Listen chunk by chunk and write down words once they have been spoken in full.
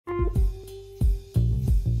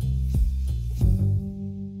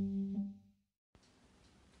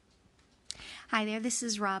Hi there, this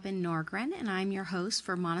is Robin Norgren, and I'm your host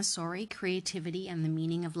for Montessori, Creativity, and the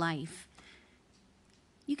Meaning of Life.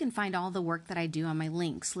 You can find all the work that I do on my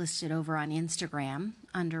links listed over on Instagram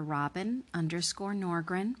under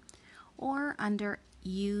Robin_Norgren or under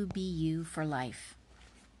UBU for Life.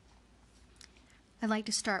 I'd like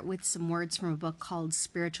to start with some words from a book called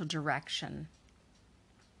Spiritual Direction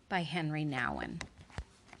by Henry Nouwen.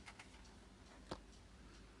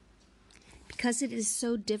 Because it is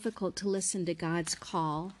so difficult to listen to God's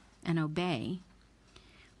call and obey,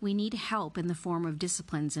 we need help in the form of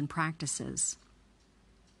disciplines and practices.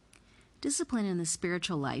 Discipline in the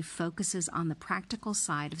spiritual life focuses on the practical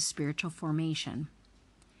side of spiritual formation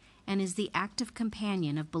and is the active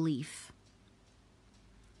companion of belief.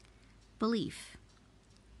 Belief,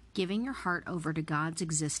 giving your heart over to God's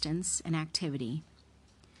existence and activity,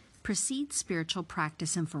 precedes spiritual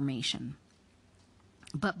practice and formation.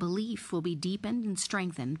 But belief will be deepened and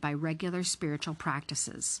strengthened by regular spiritual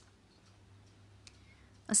practices.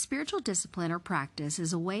 A spiritual discipline or practice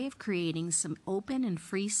is a way of creating some open and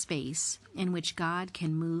free space in which God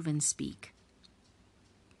can move and speak.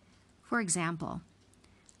 For example,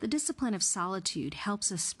 the discipline of solitude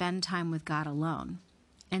helps us spend time with God alone,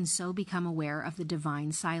 and so become aware of the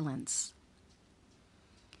divine silence.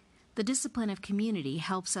 The discipline of community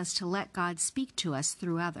helps us to let God speak to us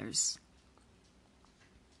through others.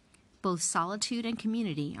 Both solitude and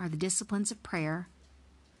community are the disciplines of prayer,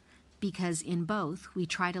 because in both we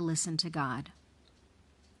try to listen to God.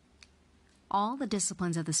 All the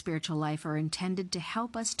disciplines of the spiritual life are intended to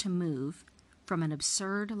help us to move from an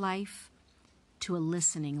absurd life to a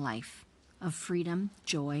listening life of freedom,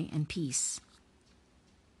 joy, and peace.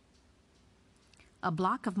 A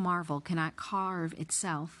block of marble cannot carve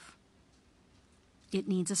itself. It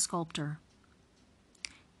needs a sculptor.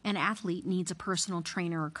 An athlete needs a personal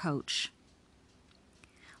trainer or coach.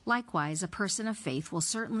 Likewise, a person of faith will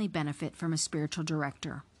certainly benefit from a spiritual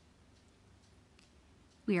director.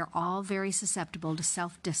 We are all very susceptible to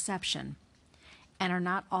self-deception and are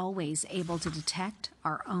not always able to detect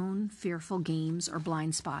our own fearful games or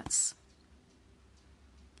blind spots.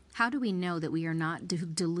 How do we know that we are not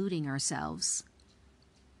deluding ourselves?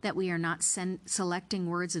 That we are not selecting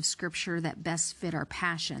words of Scripture that best fit our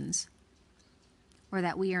passions? Or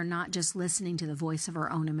that we are not just listening to the voice of our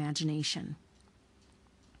own imagination?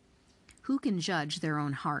 Who can judge their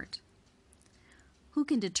own heart? Who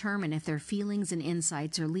can determine if their feelings and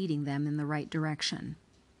insights are leading them in the right direction?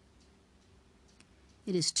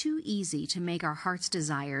 It is too easy to make our heart's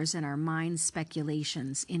desires and our mind's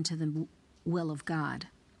speculations into the will of God.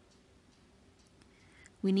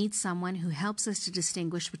 We need someone who helps us to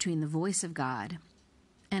distinguish between the voice of God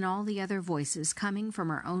and all the other voices coming from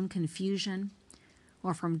our own confusion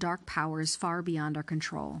or from dark powers far beyond our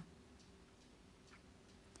control.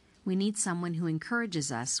 We need someone who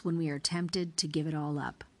encourages us when we are tempted to give it all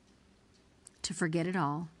up, to forget it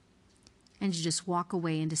all, and to just walk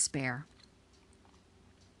away in despair.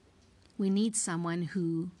 We need someone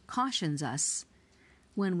who cautions us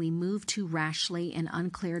when we move too rashly in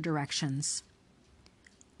unclear directions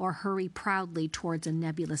or hurry proudly towards a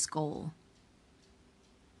nebulous goal.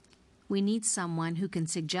 We need someone who can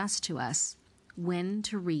suggest to us when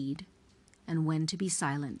to read and when to be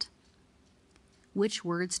silent, which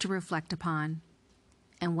words to reflect upon,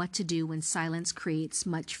 and what to do when silence creates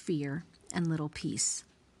much fear and little peace.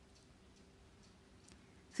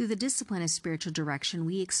 Through the discipline of spiritual direction,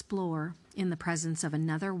 we explore, in the presence of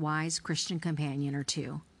another wise Christian companion or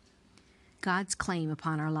two, God's claim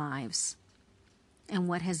upon our lives, and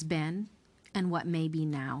what has been and what may be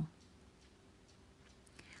now.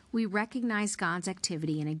 We recognize God's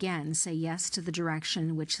activity and again say yes to the direction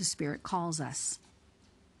in which the Spirit calls us.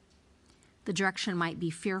 The direction might be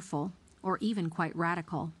fearful or even quite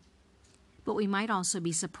radical, but we might also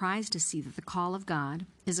be surprised to see that the call of God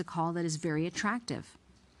is a call that is very attractive,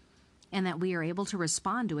 and that we are able to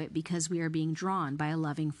respond to it because we are being drawn by a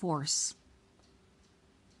loving force.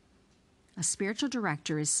 A spiritual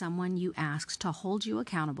director is someone you ask to hold you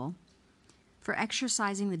accountable for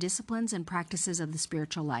exercising the disciplines and practices of the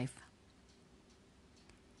spiritual life.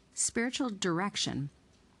 Spiritual direction,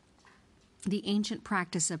 the ancient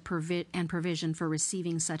practice of provision for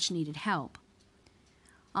receiving such needed help,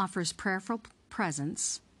 offers prayerful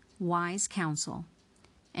presence, wise counsel,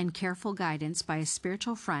 and careful guidance by a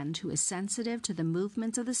spiritual friend who is sensitive to the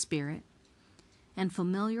movements of the Spirit and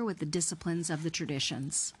familiar with the disciplines of the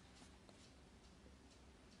traditions.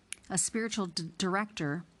 A spiritual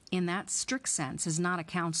director, in that strict sense, is not a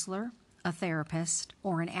counselor, a therapist,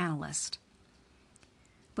 or an analyst.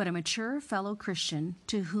 but a mature fellow Christian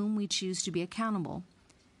to whom we choose to be accountable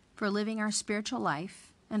for living our spiritual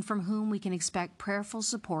life and from whom we can expect prayerful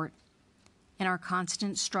support in our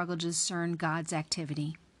constant struggle to discern God's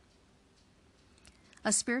activity.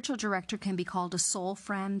 A spiritual director can be called a soul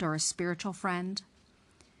friend or a spiritual friend,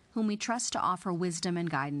 whom we trust to offer wisdom and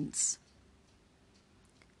guidance.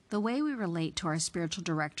 The way we relate to our spiritual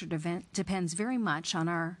director depends very much on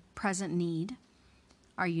our present need,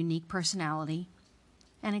 our unique personality,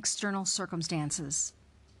 and external circumstances.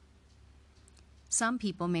 Some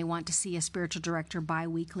people may want to see a spiritual director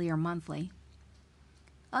bi-weekly or monthly.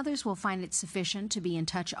 Others will find it sufficient to be in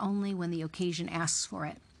touch only when the occasion asks for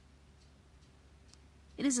it.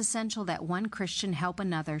 It is essential that one Christian help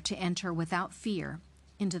another to enter without fear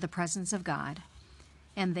into the presence of God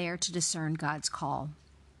and there to discern God's call.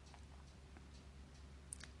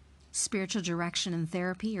 Spiritual direction and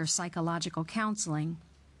therapy or psychological counseling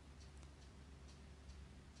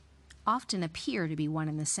often appear to be one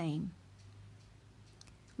and the same.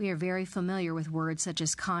 We are very familiar with words such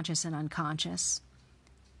as conscious and unconscious,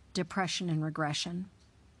 depression and regression,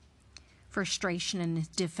 frustration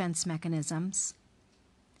and defense mechanisms,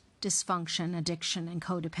 dysfunction, addiction, and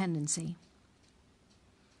codependency.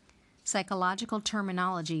 Psychological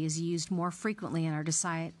terminology is used more frequently in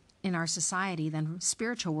our society than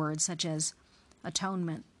spiritual words such as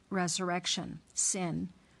atonement, resurrection, sin,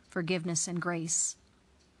 forgiveness, and grace.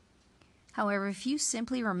 However, if you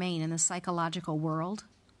simply remain in the psychological world,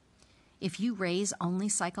 if you raise only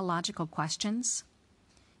psychological questions,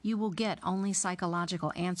 you will get only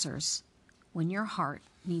psychological answers when your heart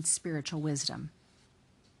needs spiritual wisdom.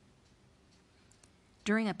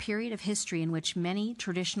 During a period of history in which many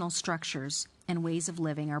traditional structures and ways of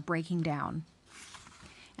living are breaking down,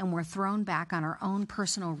 and we're thrown back on our own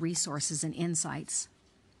personal resources and insights,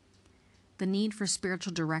 the need for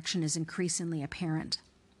spiritual direction is increasingly apparent.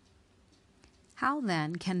 How,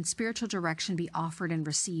 then, can spiritual direction be offered and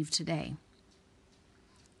received today?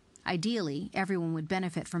 Ideally, everyone would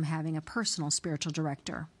benefit from having a personal spiritual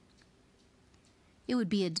director. It would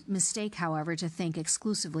be a mistake, however, to think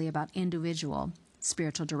exclusively about individual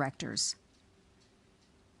spiritual directors.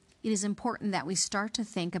 It is important that we start to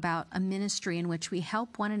think about a ministry in which we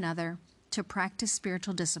help one another to practice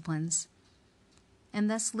spiritual disciplines and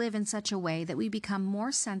thus live in such a way that we become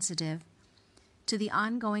more sensitive to the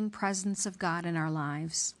ongoing presence of God in our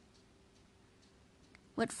lives.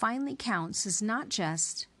 What finally counts is not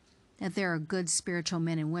just that there are good spiritual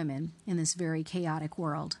men and women in this very chaotic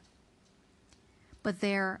world, but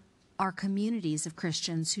there are communities of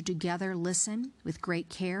Christians who together listen with great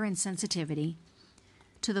care and sensitivity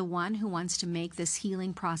to the one who wants to make this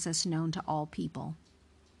healing process known to all people.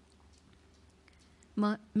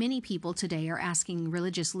 Many people today are asking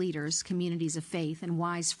religious leaders, communities of faith, and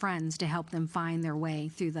wise friends to help them find their way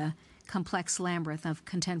through the complex labyrinth of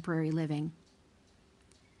contemporary living.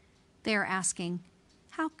 They are asking,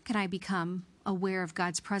 how can I become aware of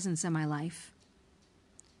God's presence in my life?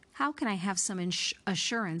 How can I have some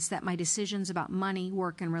assurance that my decisions about money,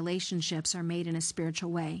 work, and relationships are made in a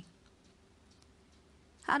spiritual way?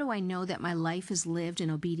 How do I know that my life is lived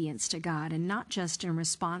in obedience to God and not just in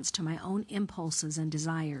response to my own impulses and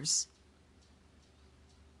desires?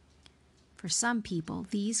 For some people,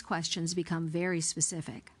 these questions become very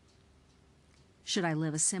specific. Should I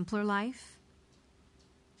live a simpler life?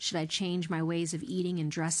 Should I change my ways of eating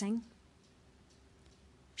and dressing?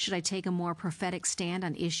 Should I take a more prophetic stand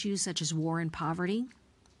on issues such as war and poverty?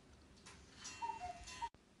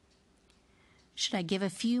 Should I give a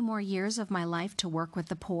few more years of my life to work with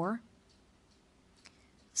the poor?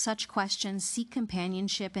 Such questions seek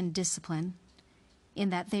companionship and discipline in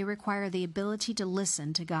that they require the ability to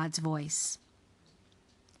listen to God's voice.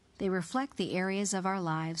 They reflect the areas of our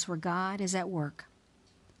lives where God is at work,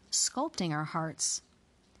 sculpting our hearts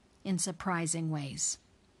in surprising ways.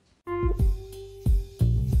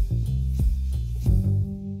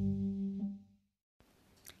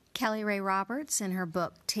 Kelly Ray Roberts, in her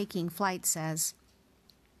book Taking Flight, says,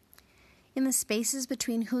 "In the spaces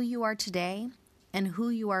between who you are today and who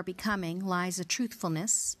you are becoming lies a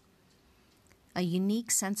truthfulness, a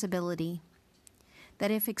unique sensibility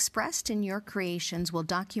that, if expressed in your creations, will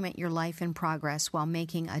document your life in progress while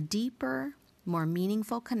making a deeper, more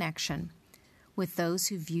meaningful connection with those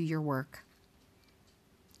who view your work.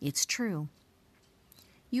 It's true.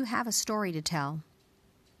 You have a story to tell.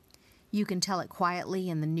 You can tell it quietly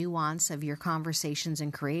in the nuance of your conversations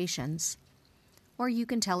and creations, or you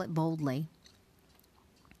can tell it boldly.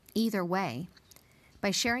 Either way,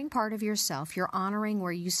 by sharing part of yourself, you're honoring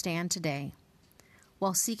where you stand today,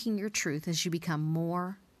 while seeking your truth as you become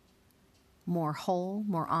more whole,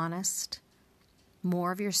 more honest,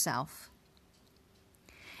 more of yourself.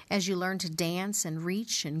 As you learn to dance and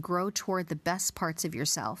reach and grow toward the best parts of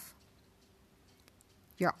yourself,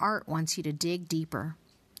 your art wants you to dig deeper,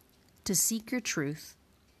 to seek your truth,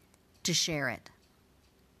 to share it.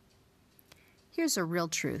 Here's a real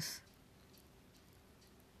truth.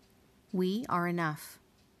 We are enough,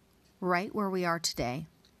 right where we are today,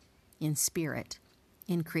 in spirit,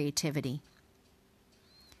 in creativity.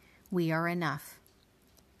 We are enough,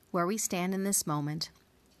 where we stand in this moment,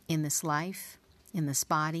 in this life, in this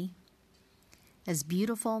body, as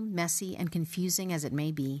beautiful, messy, and confusing as it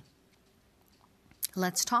may be.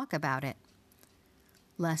 Let's talk about it.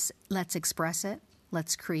 Let's express it.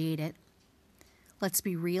 Let's create it. Let's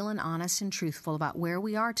be real and honest and truthful about where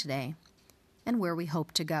we are today and where we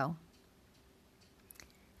hope to go.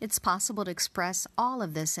 It's possible to express all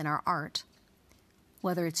of this in our art,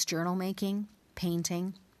 whether it's journal making,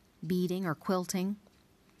 painting, beading, or quilting.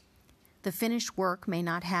 The finished work may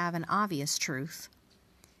not have an obvious truth,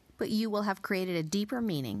 but you will have created a deeper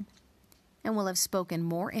meaning and will have spoken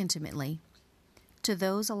more intimately to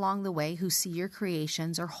those along the way who see your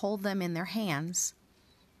creations or hold them in their hands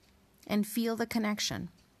and feel the connection,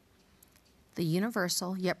 the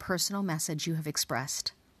universal yet personal message you have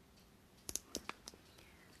expressed.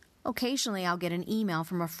 Occasionally, I'll get an email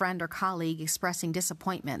from a friend or colleague expressing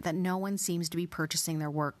disappointment that no one seems to be purchasing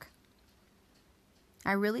their work.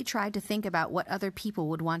 I really tried to think about what other people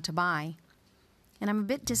would want to buy, and I'm a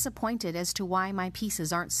bit disappointed as to why my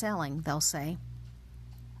pieces aren't selling, they'll say.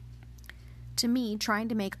 To me, trying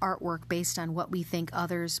to make artwork based on what we think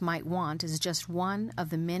others might want is just one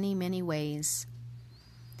of the many, many ways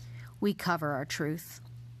we cover our truth.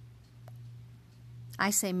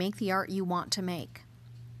 I say make the art you want to make.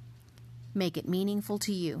 Make it meaningful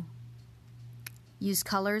to you. Use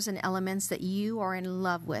colors and elements that you are in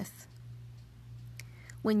love with.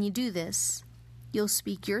 When you do this, you'll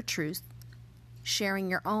speak your truth, sharing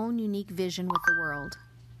your own unique vision with the world.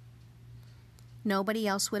 Nobody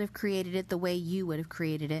else would have created it the way you would have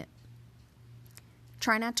created it.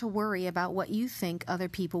 Try not to worry about what you think other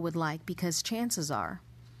people would like, because chances are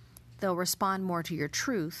they'll respond more to your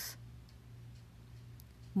truth,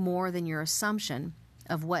 more than your assumption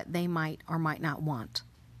of what they might or might not want.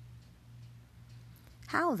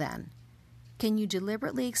 How, then, can you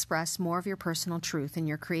deliberately express more of your personal truth in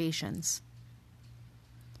your creations?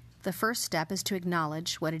 The first step is to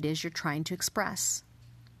acknowledge what it is you're trying to express.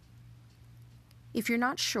 If you're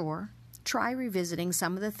not sure, try revisiting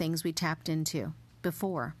some of the things we tapped into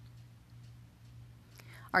before.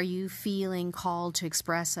 Are you feeling called to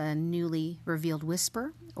express a newly revealed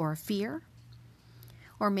whisper or a fear?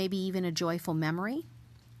 Or maybe even a joyful memory?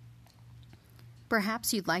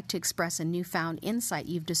 Perhaps you'd like to express a newfound insight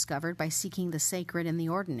you've discovered by seeking the sacred in the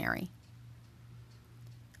ordinary.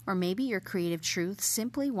 Or maybe your creative truth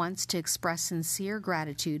simply wants to express sincere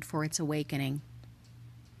gratitude for its awakening.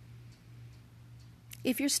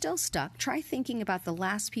 If you're still stuck, try thinking about the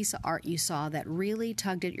last piece of art you saw that really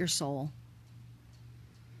tugged at your soul.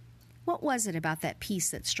 What was it about that piece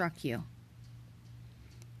that struck you?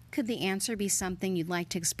 Could the answer be something you'd like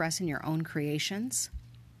to express in your own creations?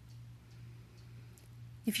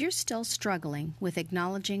 If you're still struggling with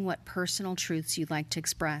acknowledging what personal truths you'd like to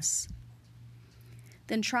express,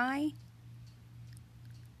 then try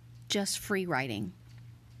just free writing.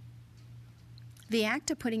 The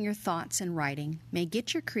act of putting your thoughts in writing may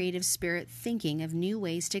get your creative spirit thinking of new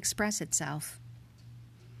ways to express itself.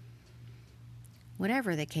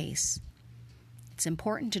 Whatever the case, it's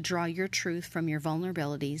important to draw your truth from your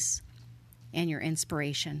vulnerabilities and your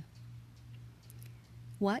inspiration.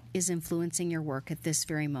 What is influencing your work at this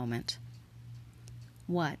very moment?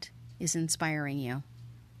 What is inspiring you?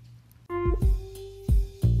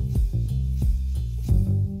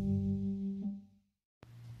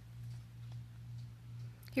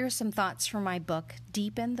 Here are some thoughts from my book,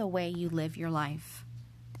 Deepen the Way You Live Your Life.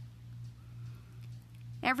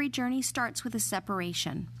 Every journey starts with a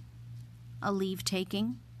separation, a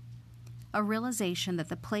leave-taking, a realization that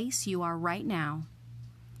the place you are right now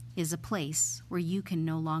is a place where you can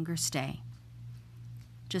no longer stay.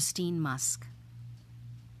 Justine Musk.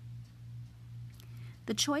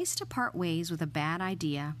 The choice to part ways with a bad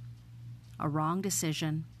idea, a wrong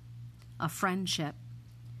decision, a friendship,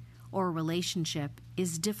 or a relationship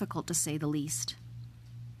is difficult to say the least.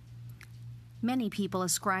 Many people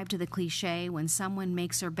ascribe to the cliche, when someone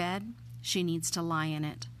makes her bed, she needs to lie in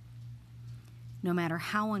it, no matter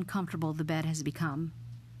how uncomfortable the bed has become.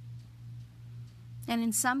 And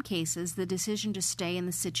in some cases, the decision to stay in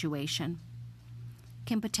the situation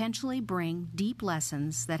can potentially bring deep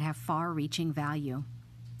lessons that have far-reaching value.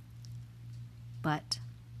 But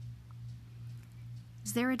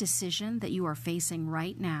Is there a decision that you are facing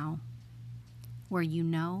right now where you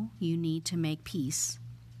know you need to make peace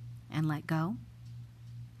and let go?